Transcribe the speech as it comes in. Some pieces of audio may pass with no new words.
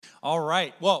All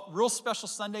right. Well, real special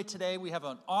Sunday today. We have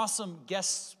an awesome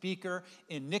guest speaker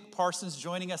in Nick Parsons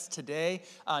joining us today.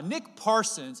 Nick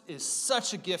Parsons is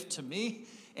such a gift to me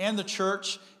and the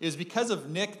church. It is because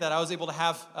of Nick that I was able to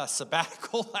have a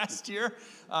sabbatical last year.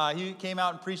 He came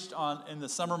out and preached in the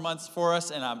summer months for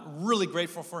us, and I'm really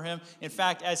grateful for him. In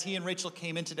fact, as he and Rachel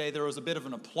came in today, there was a bit of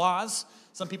an applause.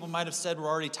 Some people might have said we're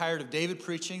already tired of David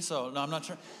preaching, so no, I'm not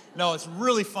sure. No, it's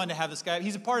really fun to have this guy.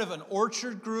 He's a part of an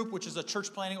Orchard Group, which is a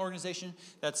church planting organization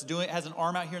has an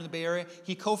arm out here in the Bay Area.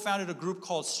 He co-founded a group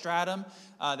called Stratum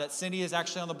that Cindy is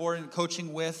actually on the board and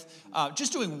coaching with,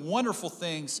 just doing wonderful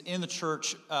things in the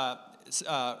church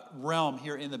realm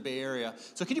here in the Bay Area.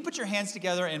 So can you put your hands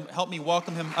together and help me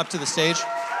welcome him up to the stage?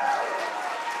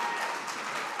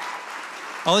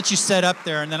 I'll let you set up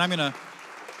there, and then I'm going to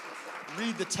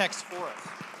read the text for us.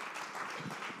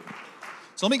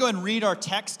 So let me go ahead and read our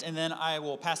text, and then I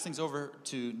will pass things over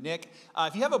to Nick.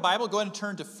 If you have a Bible, go ahead and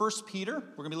turn to 1 Peter.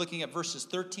 We're going to be looking at verses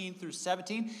 13 through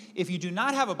 17. If you do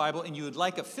not have a Bible and you would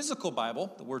like a physical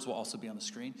Bible, the words will also be on the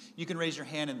screen, you can raise your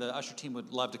hand, and the usher team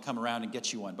would love to come around and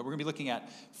get you one. But we're going to be looking at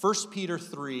 1 Peter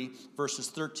 3, verses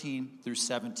 13 through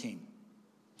 17.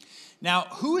 Now,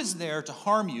 who is there to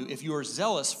harm you if you are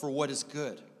zealous for what is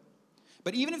good?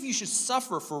 But even if you should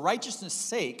suffer for righteousness'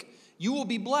 sake, you will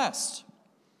be blessed.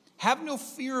 Have no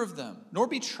fear of them, nor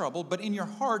be troubled, but in your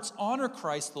hearts honor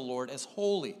Christ the Lord as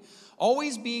holy,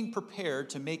 always being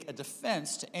prepared to make a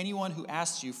defense to anyone who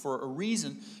asks you for a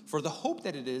reason for the hope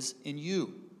that it is in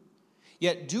you.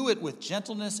 Yet do it with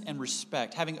gentleness and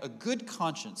respect, having a good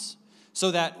conscience, so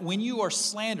that when you are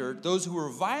slandered, those who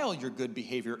revile your good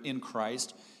behavior in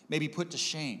Christ may be put to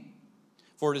shame.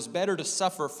 For it is better to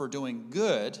suffer for doing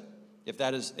good, if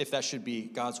that should be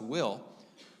God's will,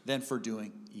 than for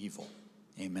doing evil.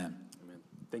 Amen. Amen.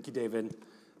 Thank you, David.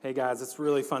 Hey, guys, it's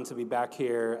really fun to be back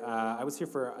here. I was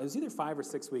either 5 or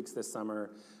 6 weeks this summer,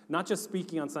 not just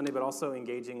speaking on Sunday, but also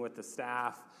engaging with the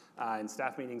staff and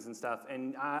staff meetings and stuff.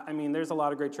 And, there's a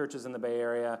lot of great churches in the Bay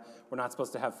Area. We're not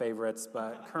supposed to have favorites,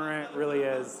 but Current really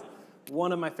is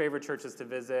one of my favorite churches to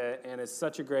visit, and it's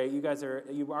such a great,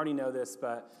 you already know this,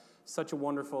 but such a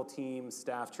wonderful team,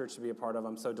 staff, church to be a part of.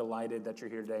 I'm so delighted that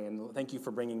you're here today, and thank you for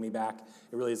bringing me back.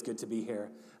 It really is good to be here.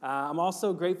 I'm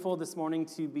also grateful this morning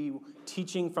to be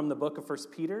teaching from the book of 1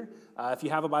 Peter. If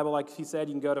you have a Bible, like he said,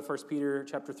 you can go to 1 Peter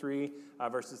chapter 3,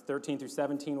 verses 13 through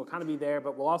 17. We'll kind of be there,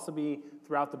 but we'll also be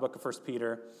throughout the book of 1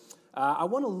 Peter. I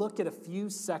want to look at a few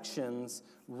sections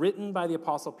written by the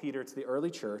Apostle Peter to the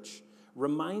early church,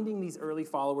 reminding these early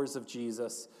followers of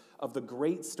Jesus of the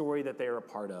great story that they are a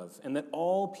part of, and that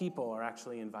all people are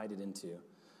actually invited into.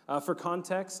 For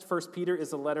context, 1 Peter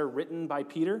is a letter written by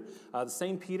Peter, the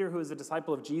same Peter who is a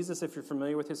disciple of Jesus, if you're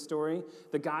familiar with his story,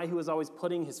 the guy who was always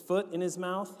putting his foot in his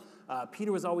mouth.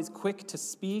 Peter was always quick to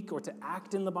speak or to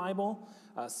act in the Bible.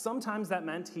 Sometimes that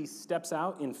meant he steps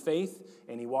out in faith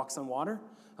and he walks on water.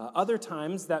 Other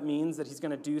times that means that he's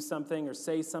going to do something or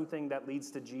say something that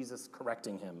leads to Jesus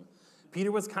correcting him. Peter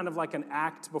was kind of like an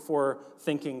act before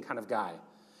thinking kind of guy.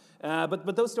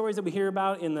 But those stories that we hear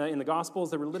about in the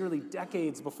Gospels, they were literally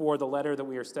decades before the letter that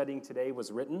we are studying today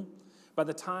was written. By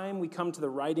the time we come to the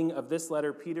writing of this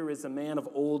letter, Peter is a man of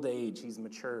old age. He's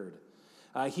matured.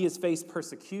 He has faced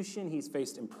persecution. He's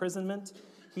faced imprisonment.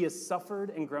 He has suffered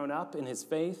and grown up in his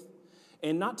faith.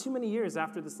 And not too many years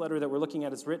after this letter that we're looking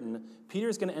at is written, Peter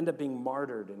is going to end up being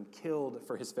martyred and killed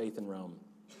for his faith in Rome.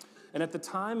 And at the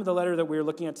time of the letter that we're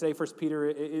looking at today, 1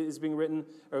 Peter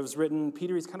was written,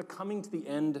 Peter is kind of coming to the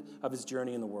end of his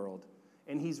journey in the world.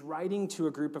 And he's writing to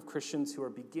a group of Christians who are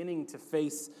beginning to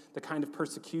face the kind of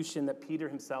persecution that Peter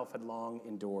himself had long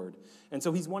endured. And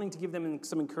so he's wanting to give them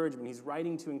some encouragement. He's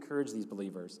writing to encourage these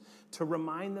believers, to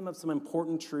remind them of some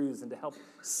important truths and to help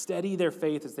steady their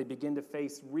faith as they begin to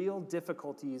face real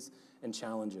difficulties and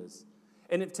challenges.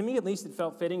 And to me, at least, it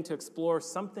felt fitting to explore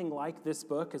something like this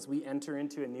book as we enter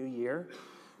into a new year,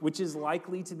 which is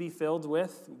likely to be filled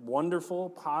with wonderful,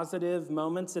 positive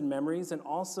moments and memories, and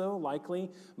also likely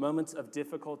moments of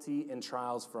difficulty and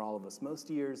trials for all of us. Most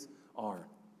years are.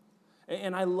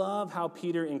 And I love how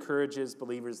Peter encourages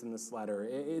believers in this letter.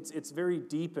 It's very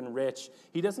deep and rich.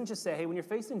 He doesn't just say, hey, when you're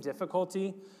facing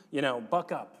difficulty,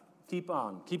 buck up, keep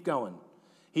on, keep going.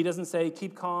 He doesn't say,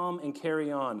 keep calm and carry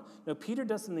on. No, Peter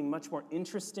does something much more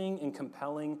interesting and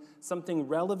compelling, something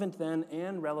relevant then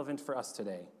and relevant for us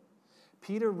today.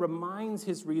 Peter reminds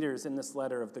his readers in this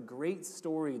letter of the great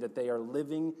story that they are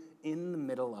living in the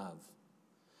middle of.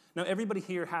 Now, everybody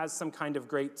here has some kind of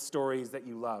great stories that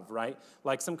you love, right?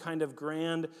 Like some kind of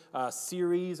grand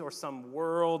series or some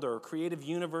world or creative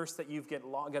universe that you get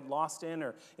lost in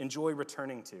or enjoy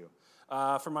returning to.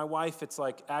 For my wife, it's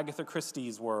like Agatha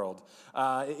Christie's world.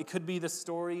 It could be the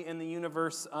story in the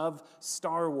universe of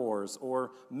Star Wars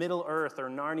or Middle Earth or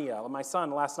Narnia. My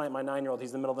son, last night, my 9-year-old,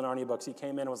 he's in the middle of the Narnia books. He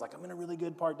came in and was like, I'm in a really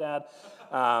good part, Dad.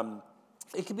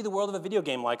 It could be the world of a video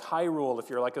game like Hyrule if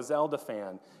you're like a Zelda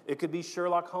fan. It could be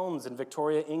Sherlock Holmes in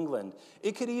Victoria, England.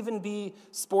 It could even be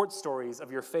sports stories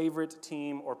of your favorite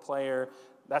team or player.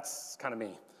 That's kind of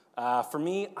me. For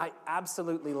me, I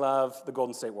absolutely love the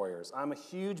Golden State Warriors. I'm a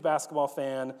huge basketball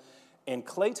fan, and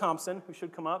Klay Thompson, who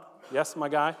should come up, yes, my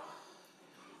guy,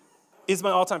 is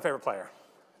my all-time favorite player.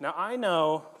 Now, I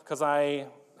know, because I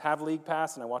have League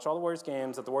Pass and I watch all the Warriors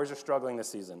games, that the Warriors are struggling this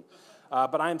season.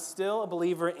 But I am still a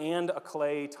believer and a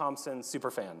Klay Thompson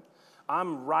super fan.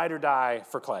 I'm ride or die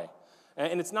for Klay.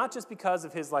 And it's not just because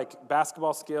of his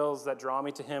basketball skills that draw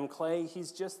me to him. Klay,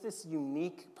 he's just this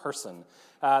unique person,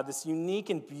 this unique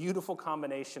and beautiful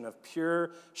combination of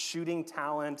pure shooting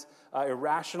talent,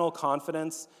 irrational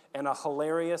confidence, and a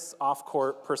hilarious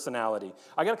off-court personality.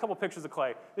 I got a couple pictures of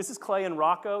Klay. This is Klay and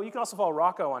Rocco. You can also follow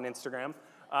Rocco on Instagram.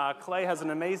 Klay has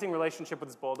an amazing relationship with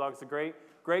his Bulldogs. A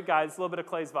great guy. This is a little bit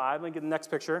of Klay's vibe. Let me get the next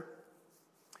picture.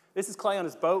 This is Klay on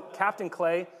his boat, Captain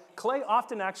Klay. Klay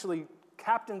often actually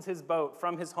captains his boat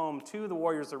from his home to the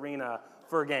Warriors arena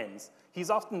for games. He's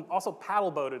often also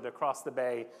paddle boated across the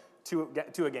bay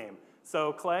to a game.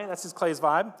 So Klay, that's just Klay's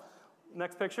vibe.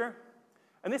 Next picture.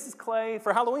 And this is Klay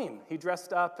for Halloween. He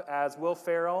dressed up as Will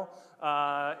Ferrell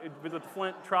with the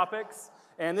Flint Tropics.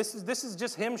 And this is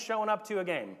just him showing up to a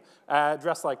game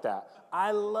dressed like that.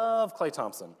 I love Klay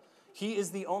Thompson. He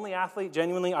is the only athlete,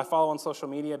 genuinely, I follow on social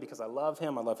media because I love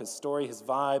him. I love his story, his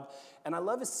vibe. And I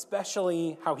love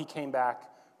especially how he came back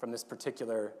from this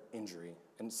particular injury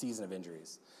and season of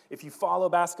injuries. If you follow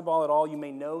basketball at all, you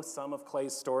may know some of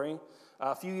Klay's story.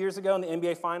 A few years ago in the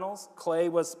NBA Finals,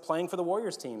 Klay was playing for the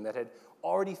Warriors team that had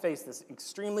already faced this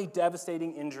extremely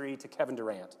devastating injury to Kevin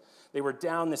Durant. They were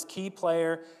down this key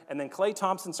player, and then Klay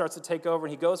Thompson starts to take over,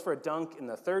 and he goes for a dunk in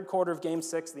the third quarter of Game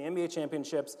 6 of the NBA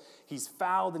Championships. He's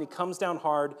fouled, and he comes down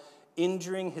hard,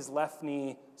 injuring his left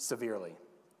knee severely.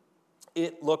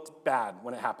 It looked bad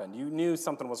when it happened. You knew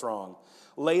something was wrong.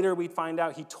 Later, we'd find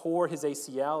out he tore his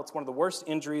ACL. It's one of the worst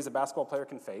injuries a basketball player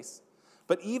can face.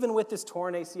 But even with this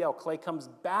torn ACL, Klay comes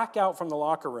back out from the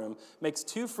locker room, makes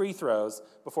 2 free throws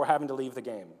before having to leave the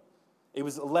game. It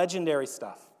was legendary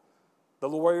stuff. The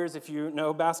Warriors, if you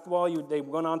know basketball, they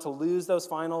went on to lose those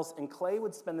finals, and Klay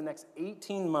would spend the next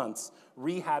 18 months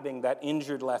rehabbing that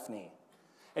injured left knee.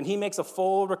 And he makes a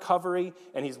full recovery,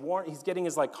 and he's getting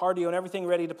his cardio and everything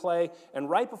ready to play. And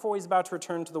right before he's about to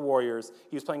return to the Warriors,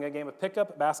 he was playing a game of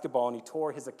pickup basketball, and he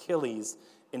tore his Achilles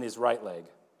in his right leg.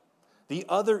 The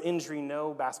other injury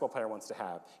no basketball player wants to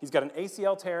have. He's got an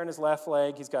ACL tear in his left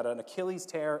leg. He's got an Achilles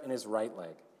tear in his right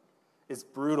leg. It's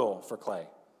brutal for Klay.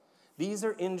 These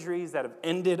are injuries that have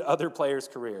ended other players'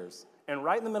 careers. And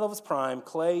right in the middle of his prime,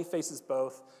 Klay faces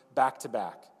both back to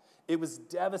back. It was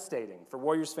devastating for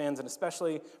Warriors fans and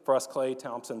especially for us Klay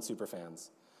Thompson superfans.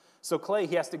 So Klay,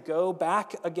 he has to go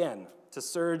back again to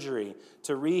surgery,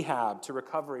 to rehab, to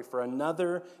recovery for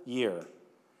another year.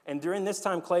 And during this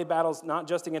time, Klay battles not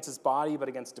just against his body, but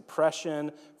against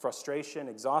depression, frustration,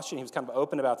 exhaustion. He was kind of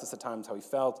open about this at times, how he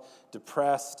felt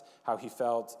depressed, how he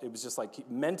felt. It was just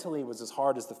mentally was as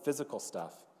hard as the physical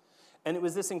stuff. And it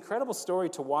was this incredible story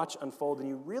to watch unfold, and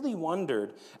you really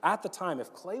wondered at the time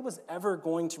if Klay was ever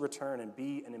going to return and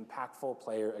be an impactful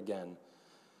player again.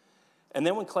 And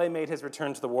then when Klay made his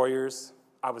return to the Warriors,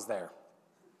 I was there.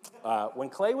 When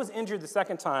Klay was injured the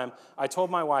second time, I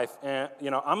told my wife, I'm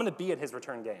going to be at his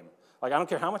return game. I don't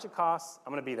care how much it costs,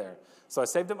 I'm going to be there. So I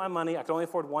saved up my money. I could only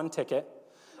afford 1 ticket.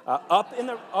 Up in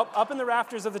the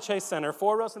rafters of the Chase Center,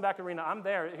 4 rows in the back arena, I'm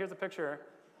there. Here's a picture.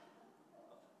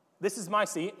 This is my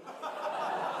seat.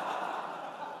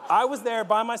 I was there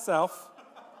by myself,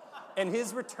 and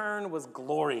his return was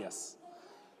glorious.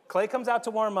 Klay comes out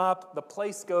to warm up. The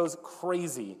place goes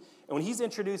crazy. And when he's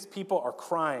introduced, people are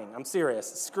crying. I'm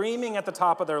serious. Screaming at the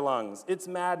top of their lungs. It's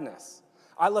madness.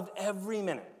 I loved every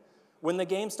minute. When the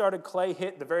game started, Klay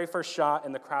hit the very first shot,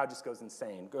 and the crowd just goes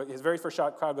insane. His very first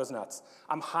shot, crowd goes nuts.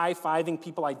 I'm high-fiving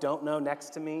people I don't know next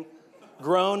to me.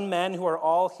 Grown men who are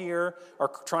all here are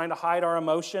trying to hide our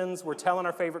emotions. We're telling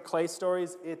our favorite Klay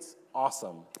stories. It's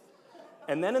awesome.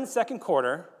 And then in the second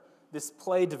quarter, this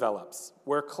play develops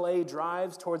where Klay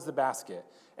drives towards the basket,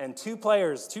 and 2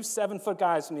 players, 2 7-foot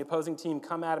guys from the opposing team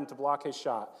come at him to block his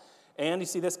shot. And you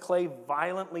see this, Klay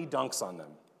violently dunks on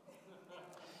them.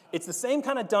 It's the same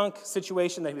kind of dunk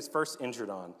situation that he was first injured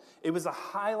on. It was a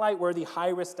highlight-worthy,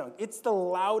 high-risk dunk. It's the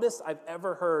loudest I've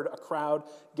ever heard a crowd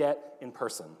get in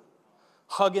person.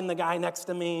 Hugging the guy next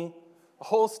to me, A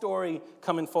whole story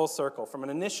coming full circle, from an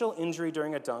initial injury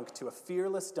during a dunk to a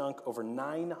fearless dunk over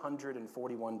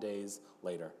 941 days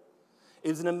later. It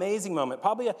was an amazing moment,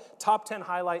 probably a top 10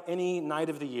 highlight any night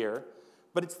of the year,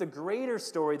 but it's the greater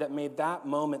story that made that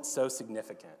moment so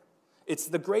significant. It's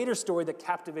the greater story that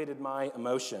captivated my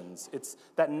emotions. It's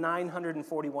that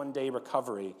 941-day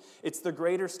recovery. It's the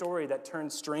greater story that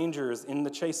turned strangers in the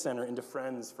Chase Center into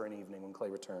friends for an evening when Clay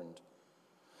returned.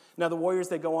 Now, the Warriors,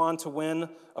 they go on to win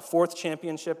a 4th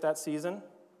championship that season.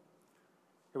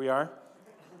 Here we are.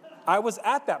 I was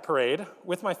at that parade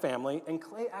with my family, and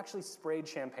Clay actually sprayed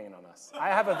champagne on us. I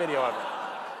have a video of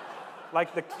it.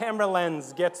 Like the camera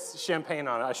lens gets champagne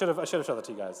on it. I should have showed that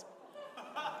to you guys.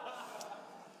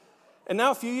 And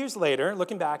now, a few years later,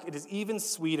 looking back, it is even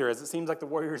sweeter, as it seems like the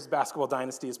Warriors' basketball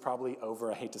dynasty is probably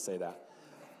over. I hate to say that.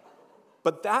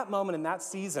 But that moment in that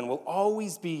season will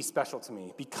always be special to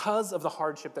me because of the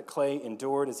hardship that Clay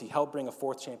endured as he helped bring a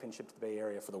 4th championship to the Bay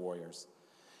Area for the Warriors.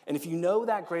 And if you know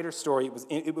that greater story,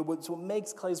 it was what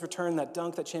makes Clay's return, that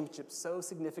dunk, that championship, so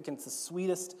significant. It's the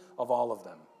sweetest of all of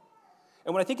them.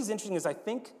 And what I think is interesting is I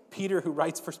think Peter, who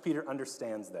writes 1 Peter,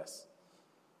 understands this.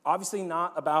 Obviously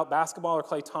not about basketball or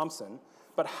Klay Thompson,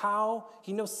 but how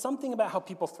he knows something about how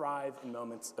people thrive in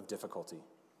moments of difficulty.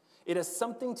 It has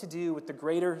something to do with the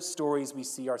greater stories we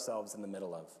see ourselves in the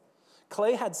middle of.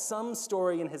 Clay had some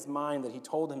story in his mind that he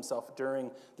told himself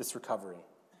during this recovery.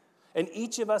 And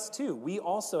each of us, too, we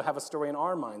also have a story in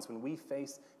our minds when we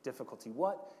face difficulty.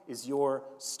 What is your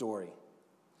story?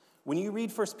 When you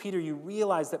read 1 Peter, you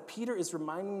realize that Peter is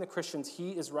reminding the Christians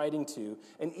he is writing to,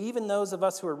 and even those of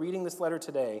us who are reading this letter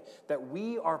today, that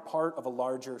we are part of a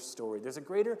larger story. There's a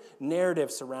greater narrative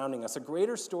surrounding us, a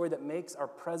greater story that makes our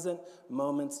present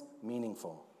moments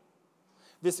meaningful.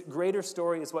 This greater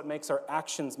story is what makes our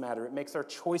actions matter. It makes our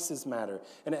choices matter,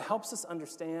 and it helps us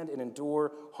understand and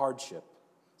endure hardship,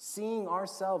 seeing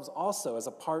ourselves also as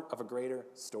a part of a greater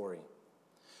story.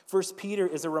 1 Peter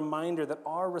is a reminder that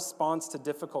our response to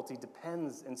difficulty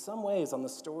depends in some ways on the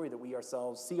story that we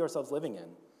see ourselves living in.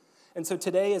 And so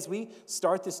today, as we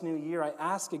start this new year, I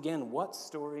ask again, what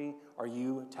story are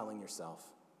you telling yourself?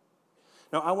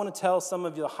 Now, I want to tell some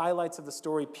of you the highlights of the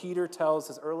story Peter tells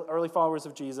his early followers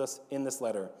of Jesus in this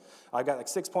letter. I got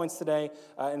 6 points today,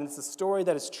 and it's a story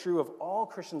that is true of all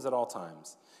Christians at all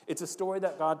times. It's a story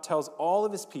that God tells all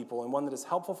of his people, and one that is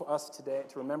helpful for us today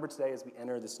to remember today as we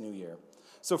enter this new year.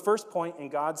 So first point in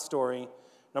God's story,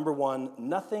 number 1,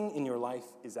 nothing in your life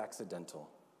is accidental.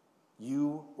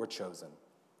 You were chosen.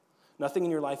 Nothing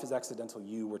in your life is accidental.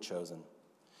 You were chosen.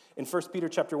 In 1 Peter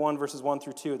chapter 1, verses 1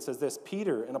 through 2, it says this: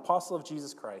 Peter, an apostle of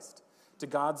Jesus Christ, to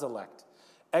God's elect,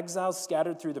 exiles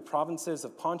scattered through the provinces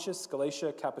of Pontus,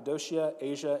 Galatia, Cappadocia,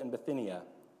 Asia, and Bithynia,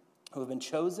 who have been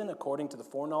chosen according to the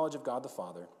foreknowledge of God the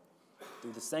Father,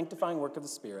 through the sanctifying work of the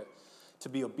Spirit, to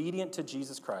be obedient to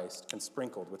Jesus Christ and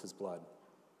sprinkled with his blood.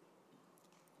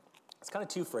 It's kind of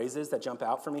 2 phrases that jump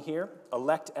out for me here: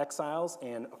 elect exiles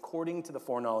and according to the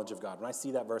foreknowledge of God. When I see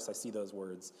that verse, I see those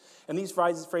words. And these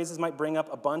phrases might bring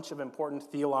up a bunch of important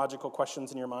theological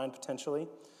questions in your mind, potentially.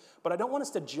 But I don't want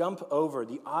us to jump over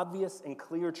the obvious and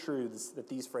clear truths that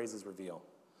these phrases reveal.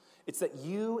 It's that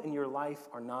you and your life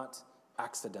are not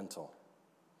accidental,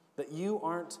 that you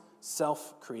aren't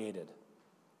self-created,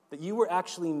 that you were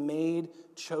actually made,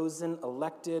 chosen,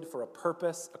 elected for a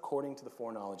purpose according to the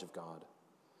foreknowledge of God.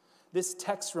 This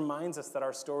text reminds us that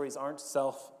our stories aren't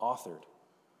self-authored.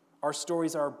 Our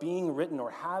stories are being written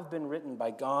or have been written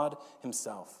by God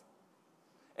himself.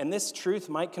 And this truth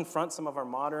might confront some of our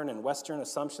modern and Western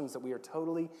assumptions that we are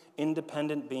totally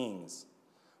independent beings.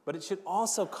 But it should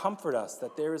also comfort us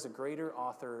that there is a greater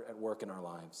author at work in our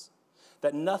lives,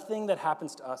 that nothing that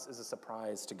happens to us is a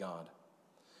surprise to God.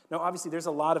 Now, obviously, there's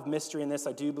a lot of mystery in this.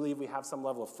 I do believe we have some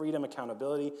level of freedom,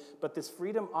 accountability, but this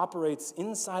freedom operates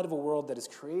inside of a world that is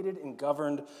created and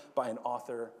governed by an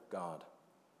author, God.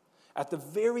 At the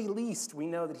very least, we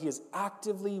know that he is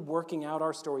actively working out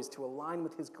our stories to align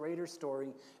with his greater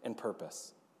story and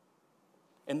purpose.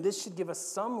 And this should give us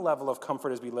some level of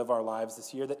comfort as we live our lives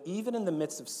this year, that even in the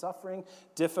midst of suffering,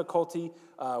 difficulty,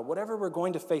 whatever we're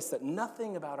going to face, that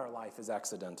nothing about our life is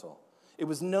accidental. It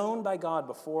was known by God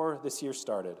before this year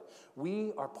started.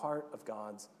 We are part of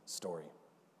God's story.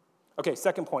 Okay,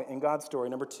 second point in God's story,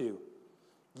 number 2.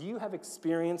 You have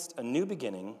experienced a new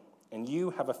beginning, and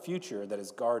you have a future that is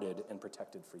guarded and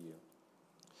protected for you.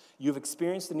 You've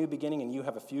experienced a new beginning, and you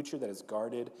have a future that is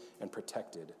guarded and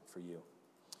protected for you.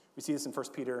 We see this in 1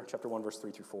 Peter chapter 1, verse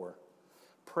 3 through 4.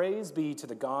 Praise be to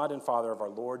the God and Father of our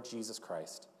Lord Jesus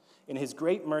Christ. In his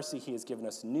great mercy, he has given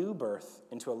us new birth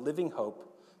into a living hope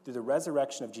through the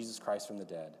resurrection of Jesus Christ from the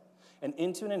dead, and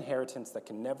into an inheritance that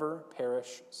can never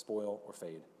perish, spoil, or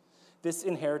fade. This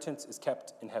inheritance is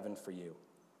kept in heaven for you.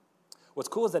 What's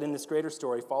cool is that in this greater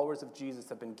story, followers of Jesus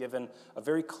have been given a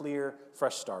very clear,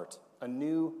 fresh start. A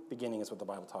new beginning is what the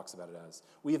Bible talks about it as.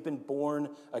 We have been born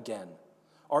again.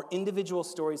 Our individual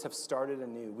stories have started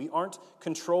anew. We aren't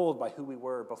controlled by who we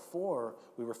were before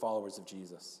we were followers of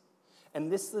Jesus. And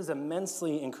this is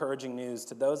immensely encouraging news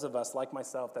to those of us like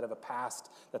myself that have a past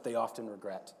that they often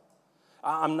regret.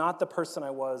 I'm not the person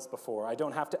I was before. I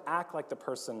don't have to act like the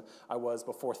person I was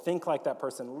before, think like that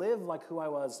person, live like who I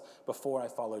was before I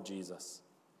followed Jesus.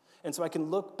 And so I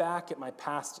can look back at my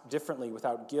past differently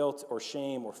without guilt or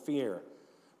shame or fear.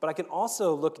 But I can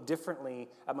also look differently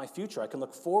at my future. I can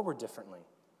look forward differently.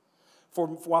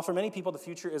 While for many people the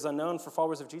future is unknown, for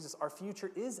followers of Jesus, our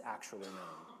future is actually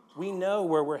known. We know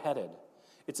where we're headed.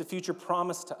 It's a future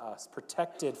promised to us,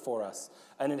 protected for us,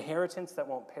 an inheritance that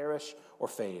won't perish or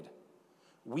fade.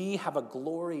 We have a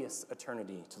glorious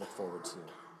eternity to look forward to,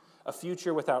 a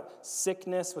future without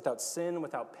sickness, without sin,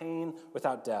 without pain,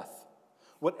 without death.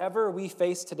 Whatever we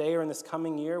face today or in this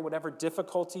coming year, whatever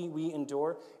difficulty we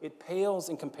endure, it pales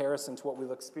in comparison to what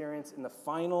we'll experience in the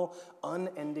final,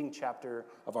 unending chapter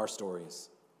of our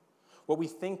stories. What we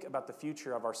think about the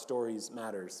future of our stories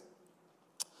matters.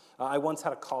 I once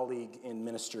had a colleague in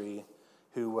ministry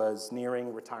who was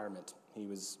nearing retirement. He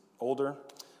was older,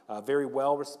 a very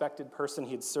well-respected person.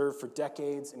 He had served for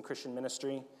decades in Christian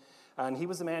ministry. And he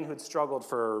was a man who had struggled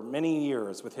for many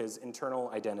years with his internal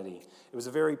identity. It was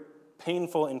a very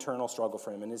painful internal struggle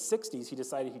for him. In his 60s, he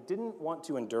decided he didn't want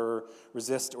to endure,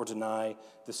 resist, or deny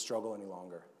this struggle any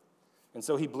longer. And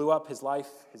so he blew up his life,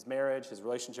 his marriage, his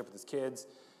relationship with his kids.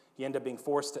 He ended up being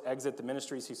forced to exit the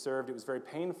ministries he served. It was very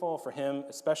painful for him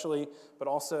especially, but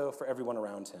also for everyone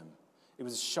around him. It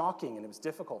was shocking and it was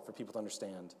difficult for people to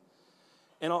understand.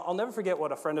 And I'll never forget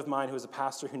what a friend of mine who was a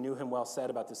pastor who knew him well said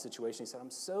about this situation. He said,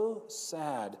 "I'm so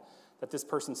sad that this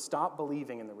person stopped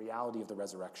believing in the reality of the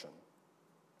resurrection."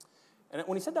 And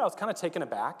when he said that, I was kind of taken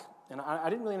aback. And I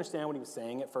didn't really understand what he was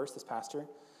saying at first, this pastor.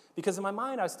 Because in my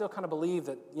mind, I still kind of believed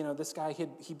that, this guy,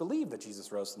 he believed that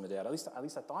Jesus rose from the dead. At least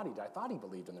I thought he did. I thought he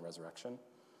believed in the resurrection.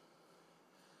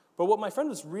 But what my friend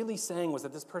was really saying was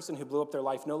that this person who blew up their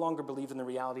life no longer believed in the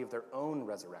reality of their own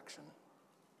resurrection.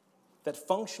 That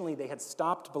functionally they had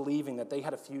stopped believing that they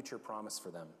had a future promised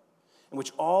for them, in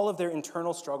which all of their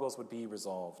internal struggles would be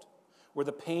resolved, where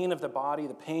the pain of the body,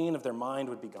 the pain of their mind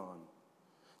would be gone.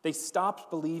 They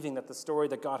stopped believing that the story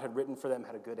that God had written for them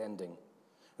had a good ending.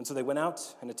 And so they went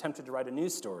out and attempted to write a new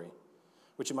story,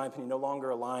 which in my opinion no longer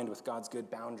aligned with God's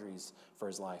good boundaries for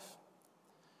his life.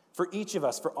 For each of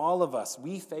us, for all of us,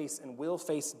 we face and will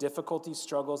face difficulties,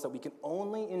 struggles that we can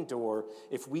only endure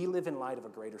if we live in light of a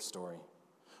greater story.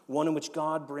 One in which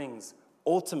God brings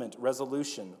ultimate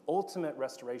resolution, ultimate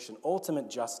restoration, ultimate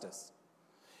justice.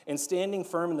 And standing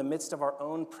firm in the midst of our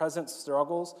own present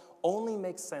struggles only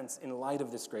makes sense in light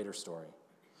of this greater story.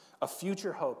 A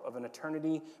future hope of an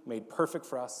eternity made perfect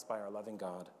for us by our loving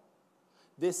God.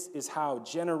 This is how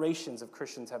generations of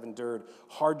Christians have endured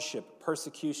hardship,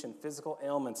 persecution, physical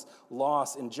ailments,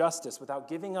 loss, injustice, without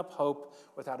giving up hope,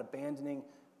 without abandoning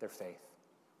their faith.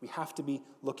 We have to be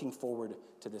looking forward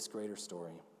to this greater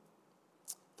story.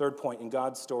 Third point, in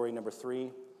God's story, number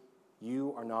 3,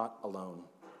 you are not alone.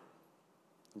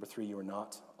 Number 3, you are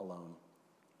not alone.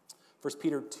 1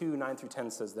 Peter 2, 9 through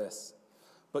 10 says this,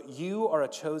 "But you are a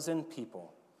chosen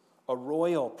people, a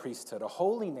royal priesthood, a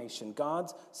holy nation,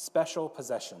 God's special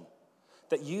possession,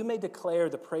 that you may declare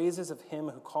the praises of him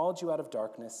who called you out of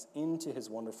darkness into his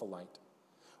wonderful light.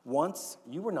 Once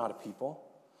you were not a people,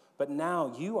 but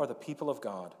now you are the people of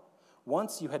God.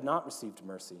 Once you had not received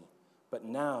mercy, but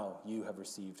now you have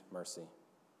received mercy."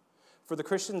 For the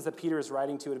Christians that Peter is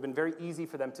writing to, it had been very easy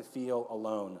for them to feel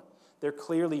alone. They're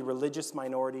clearly religious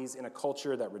minorities in a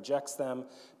culture that rejects them.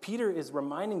 Peter is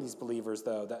reminding these believers,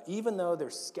 though, that even though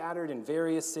they're scattered in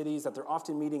various cities, that they're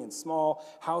often meeting in small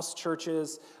house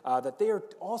churches, that they are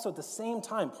also at the same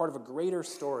time part of a greater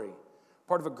story,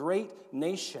 part of a great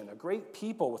nation, a great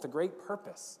people with a great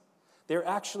purpose. They're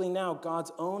actually now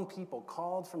God's own people,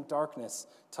 called from darkness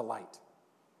to light.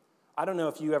 I don't know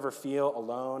if you ever feel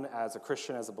alone as a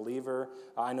Christian, as a believer.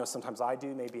 I know sometimes I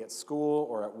do, maybe at school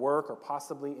or at work or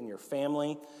possibly in your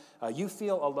family. You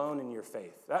feel alone in your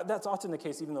faith. That's often the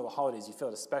case, even though the holidays, you feel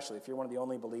it especially. If you're one of the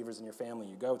only believers in your family,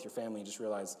 you go with your family and just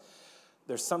realize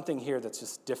there's something here that's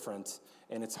just different,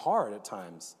 and it's hard at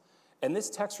times. And this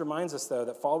text reminds us, though,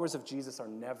 that followers of Jesus are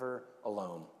never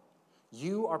alone.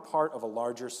 You are part of a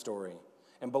larger story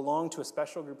and belong to a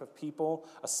special group of people,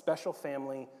 a special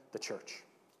family, the church.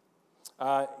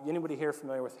 Anybody here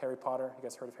familiar with Harry Potter? You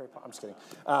guys heard of Harry Potter? I'm just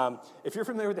kidding. If you're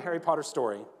familiar with the Harry Potter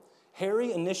story,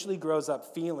 Harry initially grows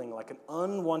up feeling like an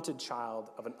unwanted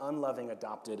child of an unloving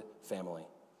adopted family.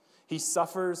 He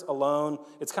suffers alone.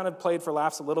 It's kind of played for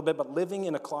laughs a little bit, but living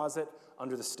in a closet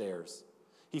under the stairs.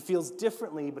 He feels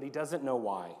differently, but he doesn't know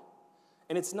why.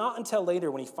 And it's not until later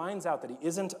when he finds out that he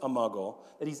isn't a muggle,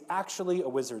 that he's actually a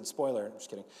wizard. Spoiler, I'm just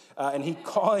kidding. And he's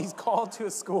called to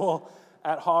a school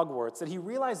at Hogwarts, that he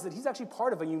realizes that he's actually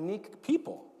part of a unique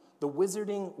people, the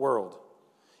wizarding world.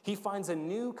 He finds a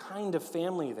new kind of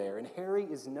family there, and Harry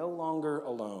is no longer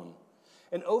alone.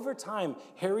 And over time,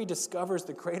 Harry discovers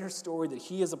the greater story that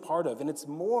he is a part of, and it's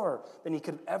more than he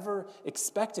could have ever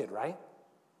expected, right?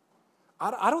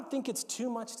 I don't think it's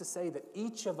too much to say that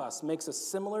each of us makes a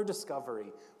similar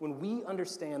discovery when we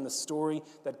understand the story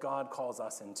that God calls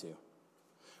us into.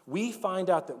 We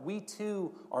find out that we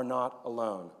too are not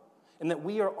alone, and that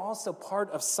we are also part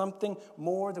of something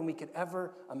more than we could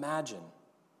ever imagine.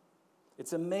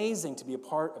 It's amazing to be a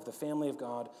part of the family of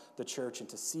God, the church, and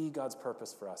to see God's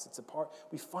purpose for us.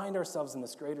 We find ourselves in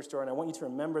this greater story, and I want you to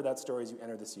remember that story as you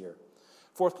enter this year.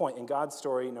 Fourth point, in God's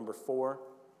story, number 4,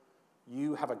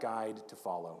 you have a guide to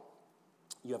follow.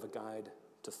 You have a guide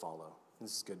to follow.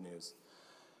 This is good news.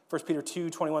 1 Peter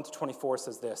 2:21-24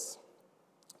 says this,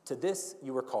 "To this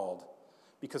you were called,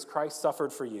 because Christ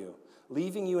suffered for you,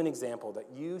 leaving you an example that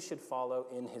you should follow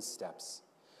in his steps.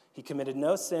 He committed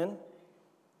no sin,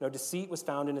 no deceit was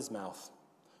found in his mouth.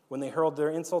 When they hurled their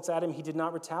insults at him, he did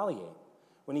not retaliate.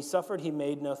 When he suffered, he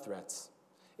made no threats.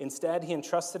 Instead, he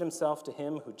entrusted himself to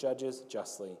him who judges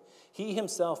justly. He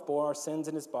himself bore our sins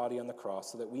in his body on the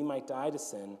cross so that we might die to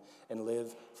sin and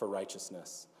live for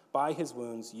righteousness. By his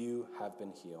wounds, you have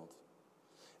been healed."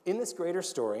 In this greater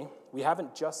story, we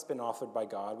haven't just been authored by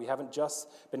God. We haven't just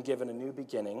been given a new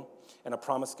beginning and a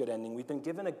promised good ending. We've been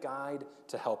given a guide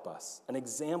to help us, an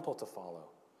example to follow.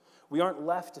 We aren't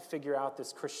left to figure out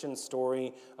this Christian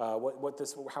story, how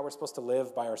we're supposed to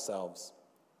live by ourselves.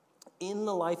 In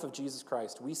the life of Jesus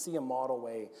Christ, we see a model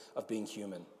way of being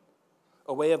human,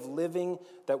 a way of living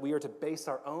that we are to base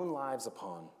our own lives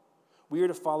upon. We are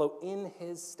to follow in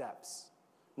his steps,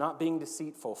 not being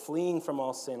deceitful, fleeing from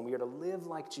all sin. We are to live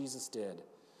like Jesus did,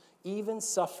 even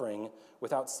suffering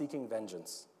without seeking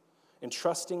vengeance,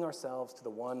 entrusting ourselves to the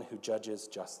one who judges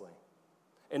justly.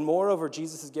 And moreover,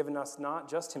 Jesus has given us not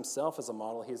just himself as a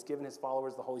model, he has given his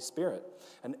followers the Holy Spirit,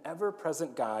 an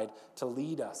ever-present guide to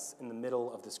lead us in the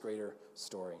middle of this greater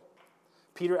story.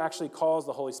 Peter actually calls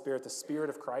the Holy Spirit the Spirit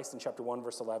of Christ in chapter 1,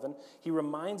 verse 11. He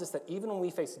reminds us that even when we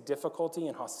face difficulty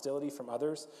and hostility from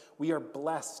others, we are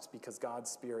blessed because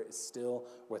God's Spirit is still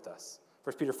with us.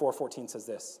 1 Peter 4:14 says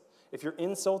this, "If you're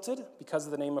insulted because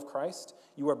of the name of Christ,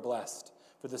 you are blessed,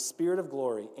 for the Spirit of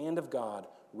glory and of God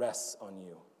rests on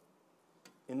you."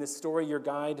 In this story, your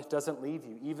guide doesn't leave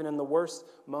you. Even in the worst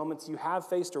moments you have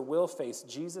faced or will face,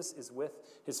 Jesus is with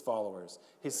his followers.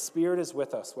 His Spirit is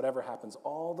with us, whatever happens,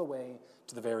 all the way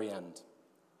to the very end.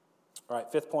 All right,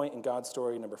 fifth point in God's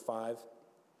story, number 5,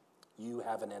 you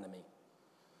have an enemy.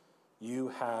 You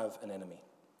have an enemy.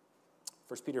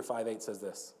 1 Peter 5:8 says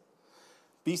this,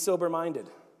 "Be sober-minded,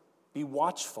 be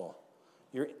watchful.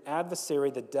 Your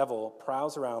adversary, the devil,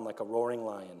 prowls around like a roaring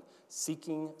lion,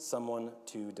 seeking someone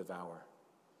to devour."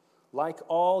 Like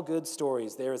all good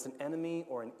stories, there is an enemy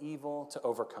or an evil to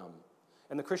overcome.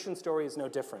 And the Christian story is no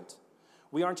different.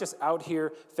 We aren't just out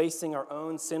here facing our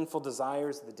own sinful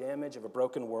desires, the damage of a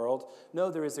broken world. No,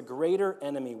 there is a greater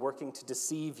enemy working to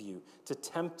deceive you, to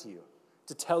tempt you,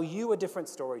 to tell you a different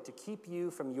story, to keep you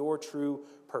from your true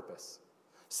purpose.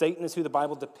 Satan is who the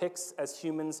Bible depicts as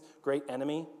humans' great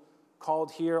enemy,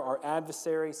 called here our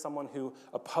adversary, someone who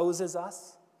opposes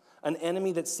us, an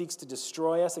enemy that seeks to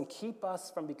destroy us and keep us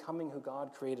from becoming who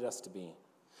God created us to be,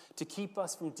 to keep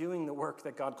us from doing the work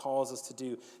that God calls us to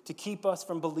do, to keep us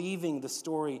from believing the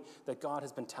story that God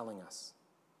has been telling us.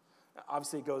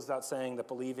 Obviously, it goes without saying that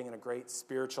believing in a great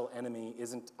spiritual enemy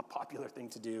isn't a popular thing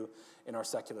to do in our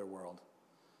secular world.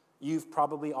 You've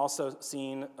probably also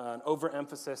seen an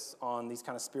overemphasis on these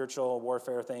kind of spiritual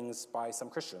warfare things by some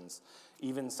Christians.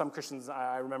 Even some Christians,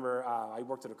 I remember I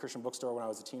worked at a Christian bookstore when I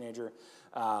was a teenager,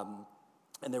 and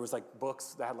there was like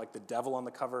books that had like the devil on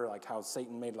the cover, like how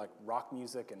Satan made like rock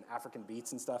music and African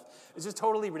beats and stuff. It's just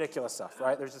totally ridiculous stuff,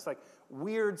 right? There's just like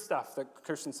weird stuff that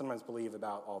Christians sometimes believe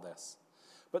about all this.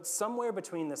 But somewhere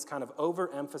between this kind of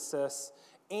overemphasis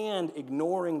and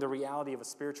ignoring the reality of a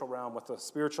spiritual realm with a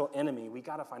spiritual enemy, we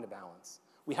got to find a balance.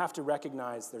 We have to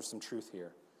recognize there's some truth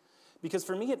here. Because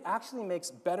for me, it actually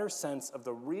makes better sense of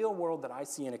the real world that I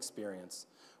see and experience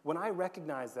when I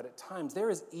recognize that at times there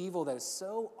is evil that is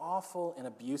so awful and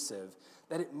abusive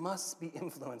that it must be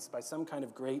influenced by some kind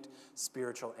of great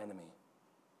spiritual enemy.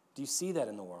 Do you see that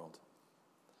in the world?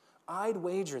 I'd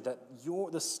wager that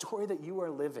the story that you are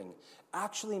living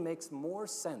actually makes more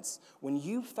sense when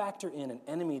you factor in an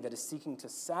enemy that is seeking to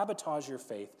sabotage your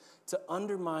faith, to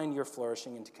undermine your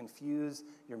flourishing, and to confuse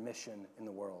your mission in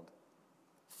the world.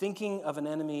 Thinking of an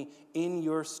enemy in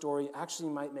your story actually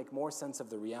might make more sense of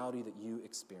the reality that you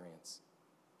experience.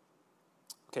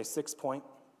 Okay, 6th point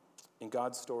in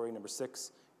God's story, number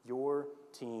 6, your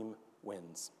team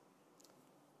wins.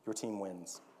 Your team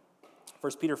wins.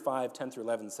 1 Peter 5, 10 through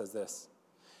 11 says this,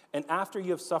 "And after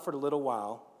you have suffered a little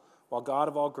while God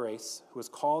of all grace, who has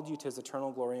called you to his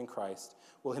eternal glory in Christ,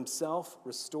 will himself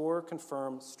restore,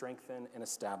 confirm, strengthen, and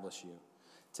establish you.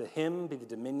 To him be the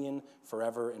dominion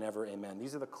forever and ever. Amen."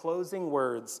 These are the closing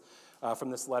words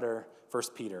from this letter,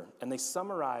 1 Peter, and they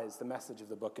summarize the message of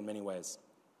the book in many ways.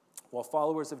 While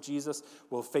followers of Jesus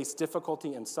will face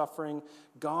difficulty and suffering,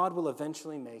 God will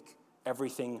eventually make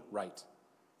everything right.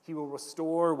 He will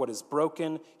restore what is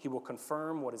broken. He will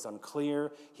confirm what is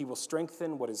unclear. He will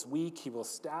strengthen what is weak. He will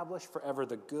establish forever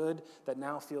the good that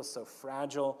now feels so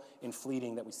fragile and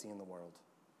fleeting that we see in the world.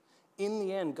 In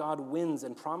the end, God wins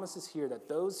and promises here that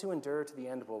those who endure to the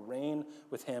end will reign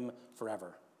with him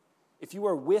forever. If you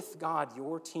are with God,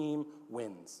 your team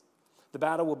wins. The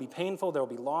battle will be painful. There will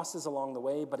be losses along the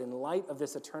way, but in light of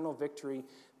this eternal victory,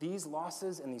 these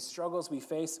losses and these struggles we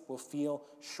face will feel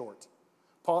short.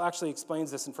 Paul actually explains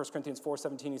this in 1 Corinthians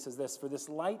 4:17. He says this, "For this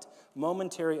light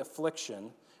momentary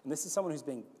affliction," and this is someone who's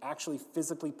being actually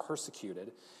physically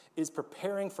persecuted, "is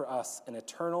preparing for us an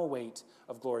eternal weight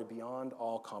of glory beyond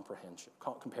all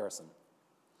comparison."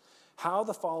 How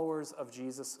the followers of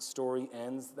Jesus' story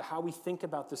ends, how we think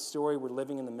about this story we're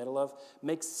living in the middle of,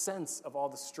 makes sense of all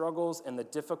the struggles and the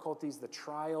difficulties, the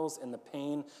trials and the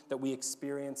pain that we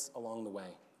experience along the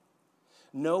way.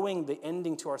 Knowing the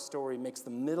ending to our story makes the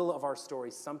middle of our story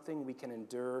something we can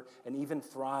endure and even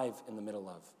thrive in the middle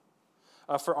of.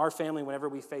 For our family, whenever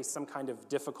we face some kind of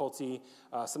difficulty,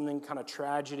 something kind of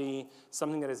tragedy,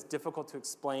 something that is difficult to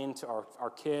explain to our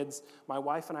kids, my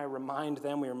wife and I remind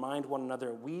one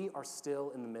another, we are still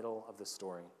in the middle of the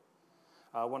story.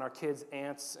 When our kids'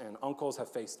 aunts and uncles have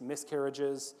faced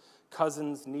miscarriages,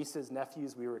 cousins, nieces,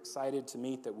 nephews we were excited to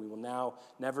meet that we will now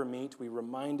never meet, we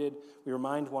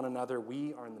remind one another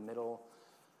we are in the middle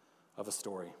of a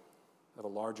story, of a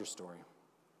larger story.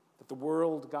 That the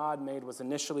world God made was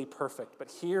initially perfect, but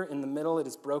here in the middle it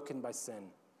is broken by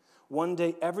sin. One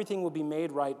day everything will be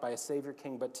made right by a Savior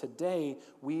King, but today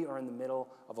we are in the middle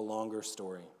of a longer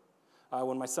story.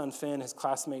 When my son Finn, his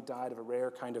classmate, died of a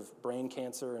rare kind of brain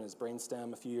cancer in his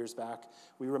brainstem a few years back,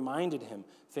 we reminded him,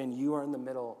 Finn, you are in the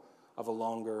middle of a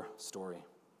longer story.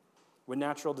 When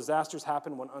natural disasters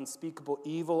happen, when unspeakable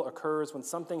evil occurs, when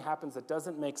something happens that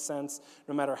doesn't make sense,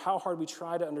 no matter how hard we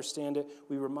try to understand it,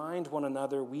 we remind one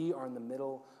another we are in the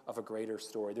middle of a greater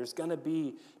story. There's going to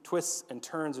be twists and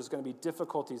turns. There's going to be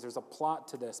difficulties. There's a plot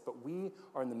to this, but we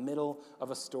are in the middle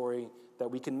of a story that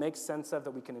we can make sense of,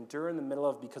 that we can endure in the middle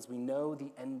of because we know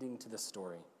the ending to the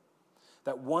story.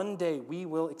 That one day we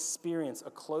will experience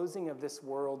a closing of this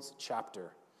world's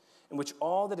chapter in which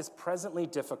all that is presently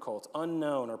difficult,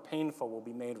 unknown, or painful will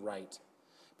be made right.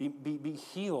 Be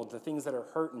healed, the things that are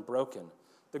hurt and broken.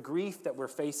 The grief that we're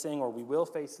facing or we will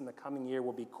face in the coming year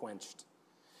will be quenched.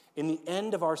 In the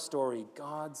end of our story,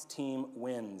 God's team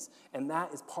wins, and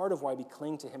that is part of why we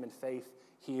cling to him in faith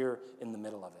here in the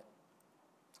middle of it.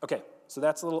 Okay, so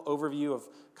that's a little overview of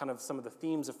kind of some of the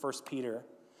themes of 1 Peter.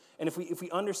 And if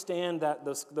we understand that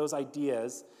those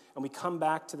ideas, and we come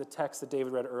back to the text that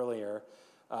David read earlier,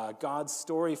 God's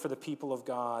story for the people of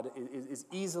God is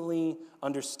easily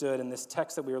understood, and this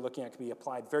text that we were looking at can be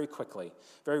applied very quickly,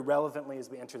 very relevantly as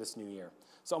we enter this new year.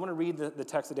 So I'm going to read the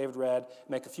text that David read,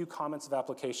 make a few comments of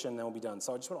application, and then we'll be done.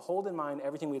 So I just want to hold in mind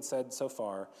everything we had said so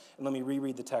far, and let me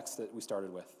reread the text that we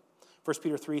started with. 1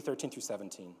 Peter 3, 13 through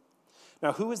 17.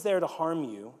 "Now who is there to harm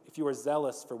you if you are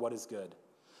zealous for what is good?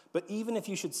 But even if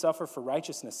you should suffer for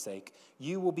righteousness' sake,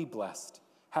 you will be blessed.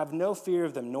 Have no fear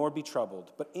of them, nor be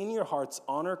troubled, but in your hearts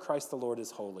honor Christ the Lord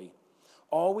as holy,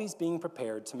 always being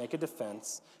prepared to make a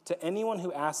defense to anyone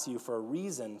who asks you for a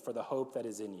reason for the hope that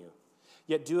is in you.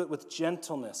 Yet do it with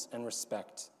gentleness and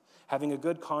respect, having a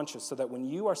good conscience, so that when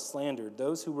you are slandered,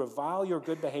 those who revile your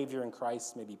good behavior in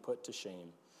Christ may be put to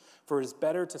shame. For it is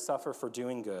better to suffer for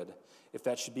doing good, if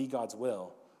that should be God's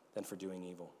will, than for doing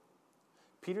evil."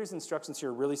 Peter's instructions here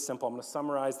are really simple. I'm going to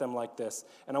summarize them like this.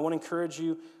 And I want them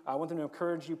to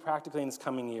encourage you practically in this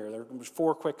coming year. There are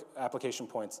 4 quick application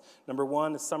points. Number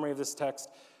 1, a summary of this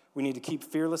text. We need to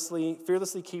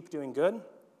fearlessly keep doing good.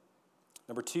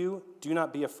 Number 2, do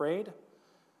not be afraid.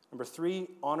 Number 3,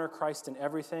 honor Christ in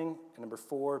everything. And number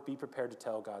 4, be prepared to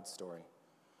tell God's story.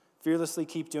 Fearlessly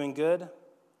keep doing good.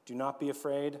 Do not be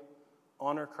afraid.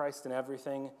 Honor Christ in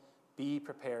everything. Be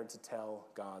prepared to tell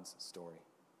God's story.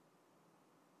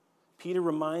 Peter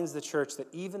reminds the church that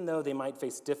even though they might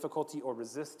face difficulty or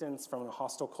resistance from a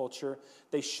hostile culture,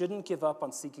 they shouldn't give up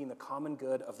on seeking the common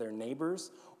good of their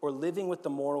neighbors or living with the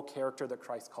moral character that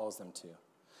Christ calls them to.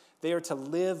 They are to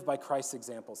live by Christ's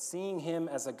example, seeing him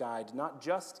as a guide, not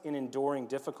just in enduring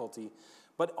difficulty,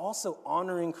 but also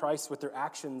honoring Christ with their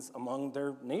actions among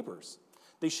their neighbors.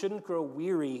 They shouldn't grow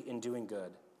weary in doing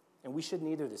good, and we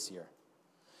shouldn't either this year.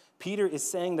 Peter is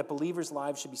saying that believers'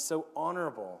 lives should be so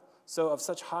honorable, so of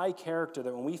such high character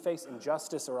that when we face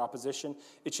injustice or opposition,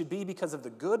 it should be because of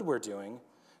the good we're doing,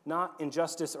 not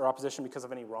injustice or opposition because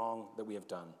of any wrong that we have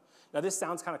done. Now, this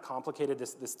sounds kind of complicated,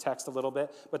 this text a little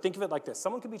bit, but think of it like this.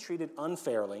 Someone could be treated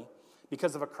unfairly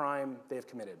because of a crime they have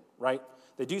committed, right?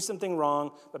 They do something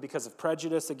wrong, but because of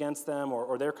prejudice against them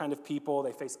or their kind of people,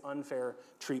 they face unfair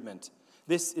treatment.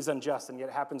 This is unjust, and yet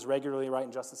it happens regularly, right,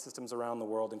 in justice systems around the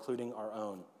world, including our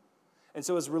own. And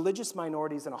so as religious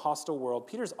minorities in a hostile world,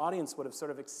 Peter's audience would have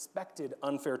sort of expected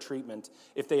unfair treatment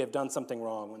if they have done something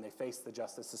wrong when they faced the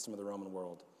justice system of the Roman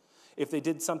world. If they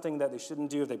did something that they shouldn't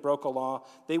do, if they broke a law,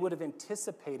 they would have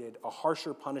anticipated a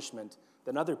harsher punishment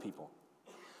than other people.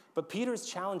 But Peter is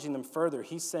challenging them further.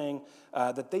 He's saying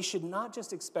that they should not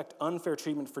just expect unfair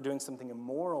treatment for doing something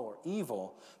immoral or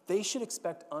evil. They should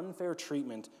expect unfair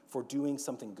treatment for doing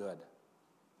something good.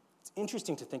 It's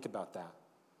interesting to think about that.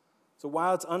 So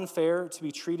while it's unfair to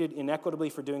be treated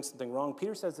inequitably for doing something wrong,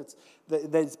 Peter says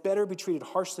that it's better to be treated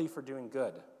harshly for doing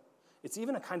good. It's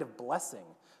even a kind of blessing.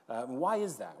 Why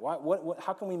is that?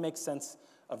 How can we make sense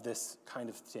of this kind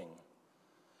of thing?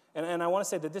 And I want to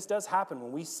say that this does happen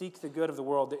when we seek the good of the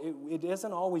world. It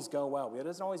doesn't always go well. It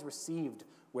isn't always received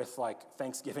with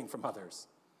thanksgiving from others.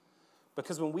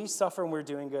 Because when we suffer and we're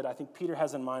doing good, I think Peter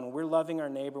has in mind when we're loving our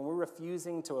neighbor, when we're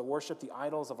refusing to worship the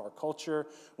idols of our culture,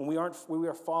 when we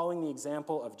are following the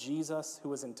example of Jesus, who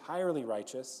was entirely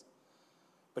righteous,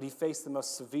 but he faced the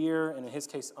most severe and, in his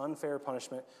case, unfair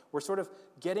punishment, we're sort of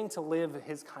getting to live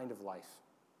his kind of life.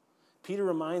 Peter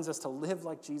reminds us to live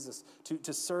like Jesus,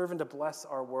 to serve and to bless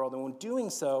our world. And when doing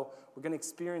so, we're going to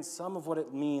experience some of what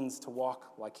it means to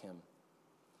walk like him.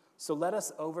 So let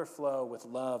us overflow with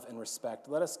love and respect.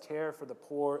 Let us care for the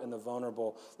poor and the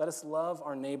vulnerable. Let us love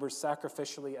our neighbors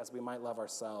sacrificially as we might love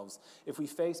ourselves. If we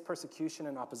face persecution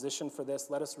and opposition for this,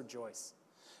 let us rejoice,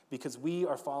 because we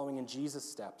are following in Jesus'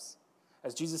 steps.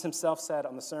 As Jesus himself said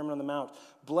on the Sermon on the Mount,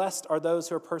 "Blessed are those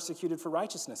who are persecuted for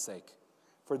righteousness' sake,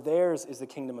 for theirs is the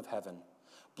kingdom of heaven.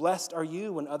 Blessed are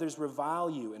you when others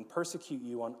revile you and persecute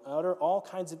you and utter all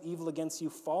kinds of evil against you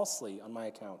falsely on my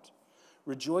account.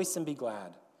 Rejoice and be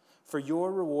glad, for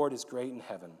your reward is great in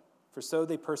heaven, for so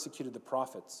they persecuted the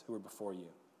prophets who were before you."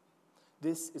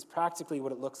 This is practically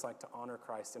what it looks like to honor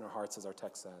Christ in our hearts, as our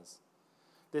text says.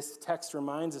 This text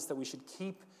reminds us that we should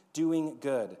keep doing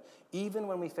good, even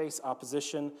when we face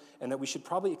opposition, and that we should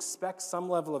probably expect some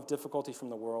level of difficulty from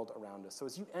the world around us. So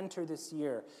as you enter this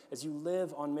year, as you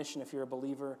live on mission, if you're a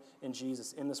believer in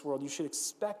Jesus in this world, you should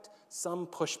expect some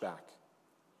pushback.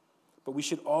 But we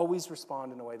should always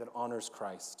respond in a way that honors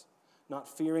Christ, not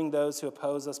fearing those who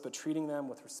oppose us, but treating them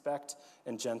with respect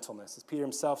and gentleness. As Peter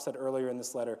himself said earlier in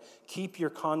this letter, keep your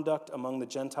conduct among the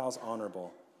Gentiles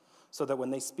honorable, so that when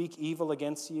they speak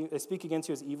against you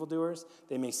as evildoers,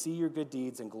 they may see your good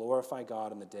deeds and glorify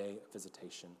God on the day of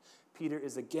visitation. Peter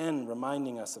is again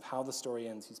reminding us of how the story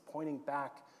ends. He's pointing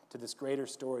back to this greater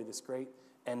story, this great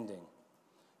ending,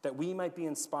 that we might be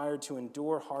inspired to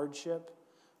endure hardship,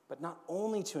 but not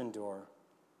only to endure,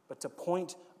 but to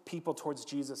point people towards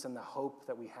Jesus and the hope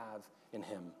that we have in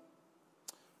him.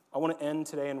 I want to end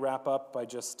today and wrap up by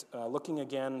just looking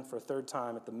again for a third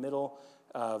time at the middle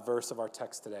verse of our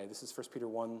text today. This is 1 Peter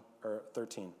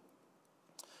 1:13.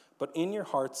 "But in your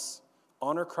hearts,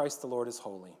 honor Christ the Lord as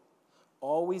holy,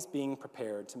 always being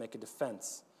prepared to make a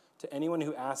defense to anyone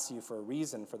who asks you for a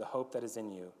reason for the hope that is in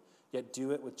you, yet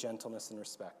do it with gentleness and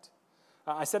respect."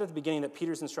 I said at the beginning that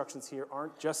Peter's instructions here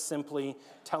aren't just simply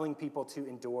telling people to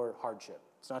endure hardship.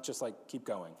 It's not just keep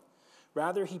going.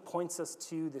 Rather, he points us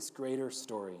to this greater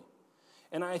story.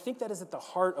 And I think that is at the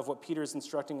heart of what Peter is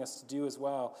instructing us to do as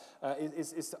well,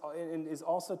 is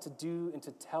also to do and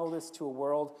to tell this to a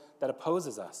world that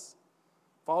opposes us.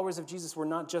 Followers of Jesus, we're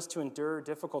not just to endure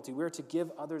difficulty. We're to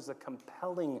give others a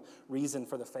compelling reason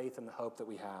for the faith and the hope that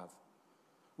we have.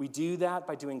 We do that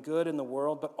by doing good in the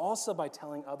world, but also by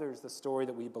telling others the story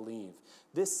that we believe.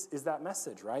 This is that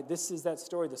message, right? This is that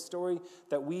story. The story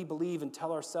that we believe and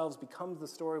tell ourselves becomes the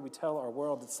story we tell our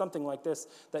world. It's something like this,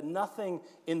 that nothing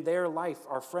in their life,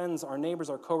 our friends, our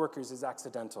neighbors, our coworkers, is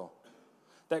accidental.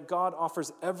 That God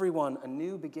offers everyone a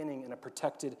new beginning and a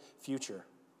protected future.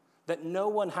 That no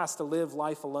one has to live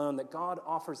life alone. That God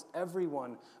offers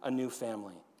everyone a new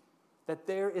family. That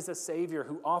there is a Savior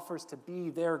who offers to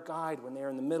be their guide when they are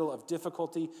in the middle of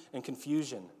difficulty and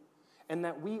confusion. And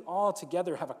that we all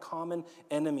together have a common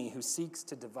enemy who seeks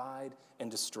to divide and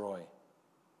destroy.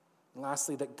 And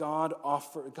lastly, that God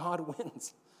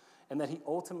wins, and that he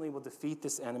ultimately will defeat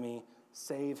this enemy,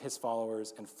 save his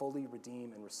followers, and fully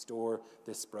redeem and restore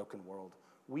this broken world.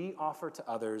 We offer to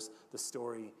others the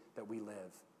story that we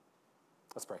live.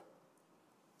 Let's pray.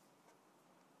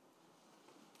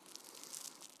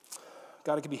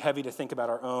 God, it can be heavy to think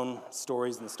about our own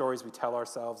stories and the stories we tell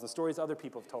ourselves, and the stories other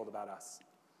people have told about us.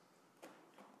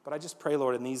 But I just pray,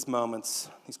 Lord, in these moments,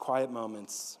 these quiet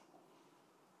moments,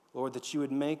 Lord, that you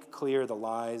would make clear the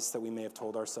lies that we may have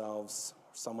told ourselves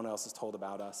or someone else has told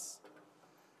about us,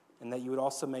 and that you would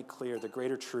also make clear the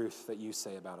greater truth that you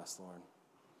say about us, Lord,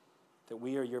 that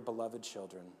we are your beloved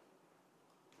children.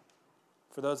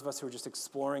 For those of us who are just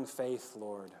exploring faith,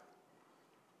 Lord,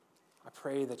 I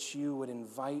pray that you would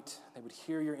they would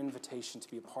hear your invitation to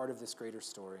be a part of this greater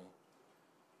story,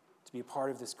 to be a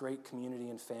part of this great community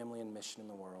and family and mission in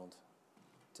the world,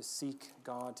 to seek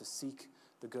God, to seek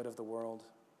the good of the world.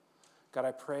 God,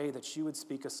 I pray that you would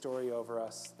speak a story over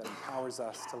us that empowers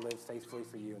us to live faithfully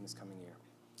for you in this coming year.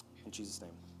 In Jesus' name.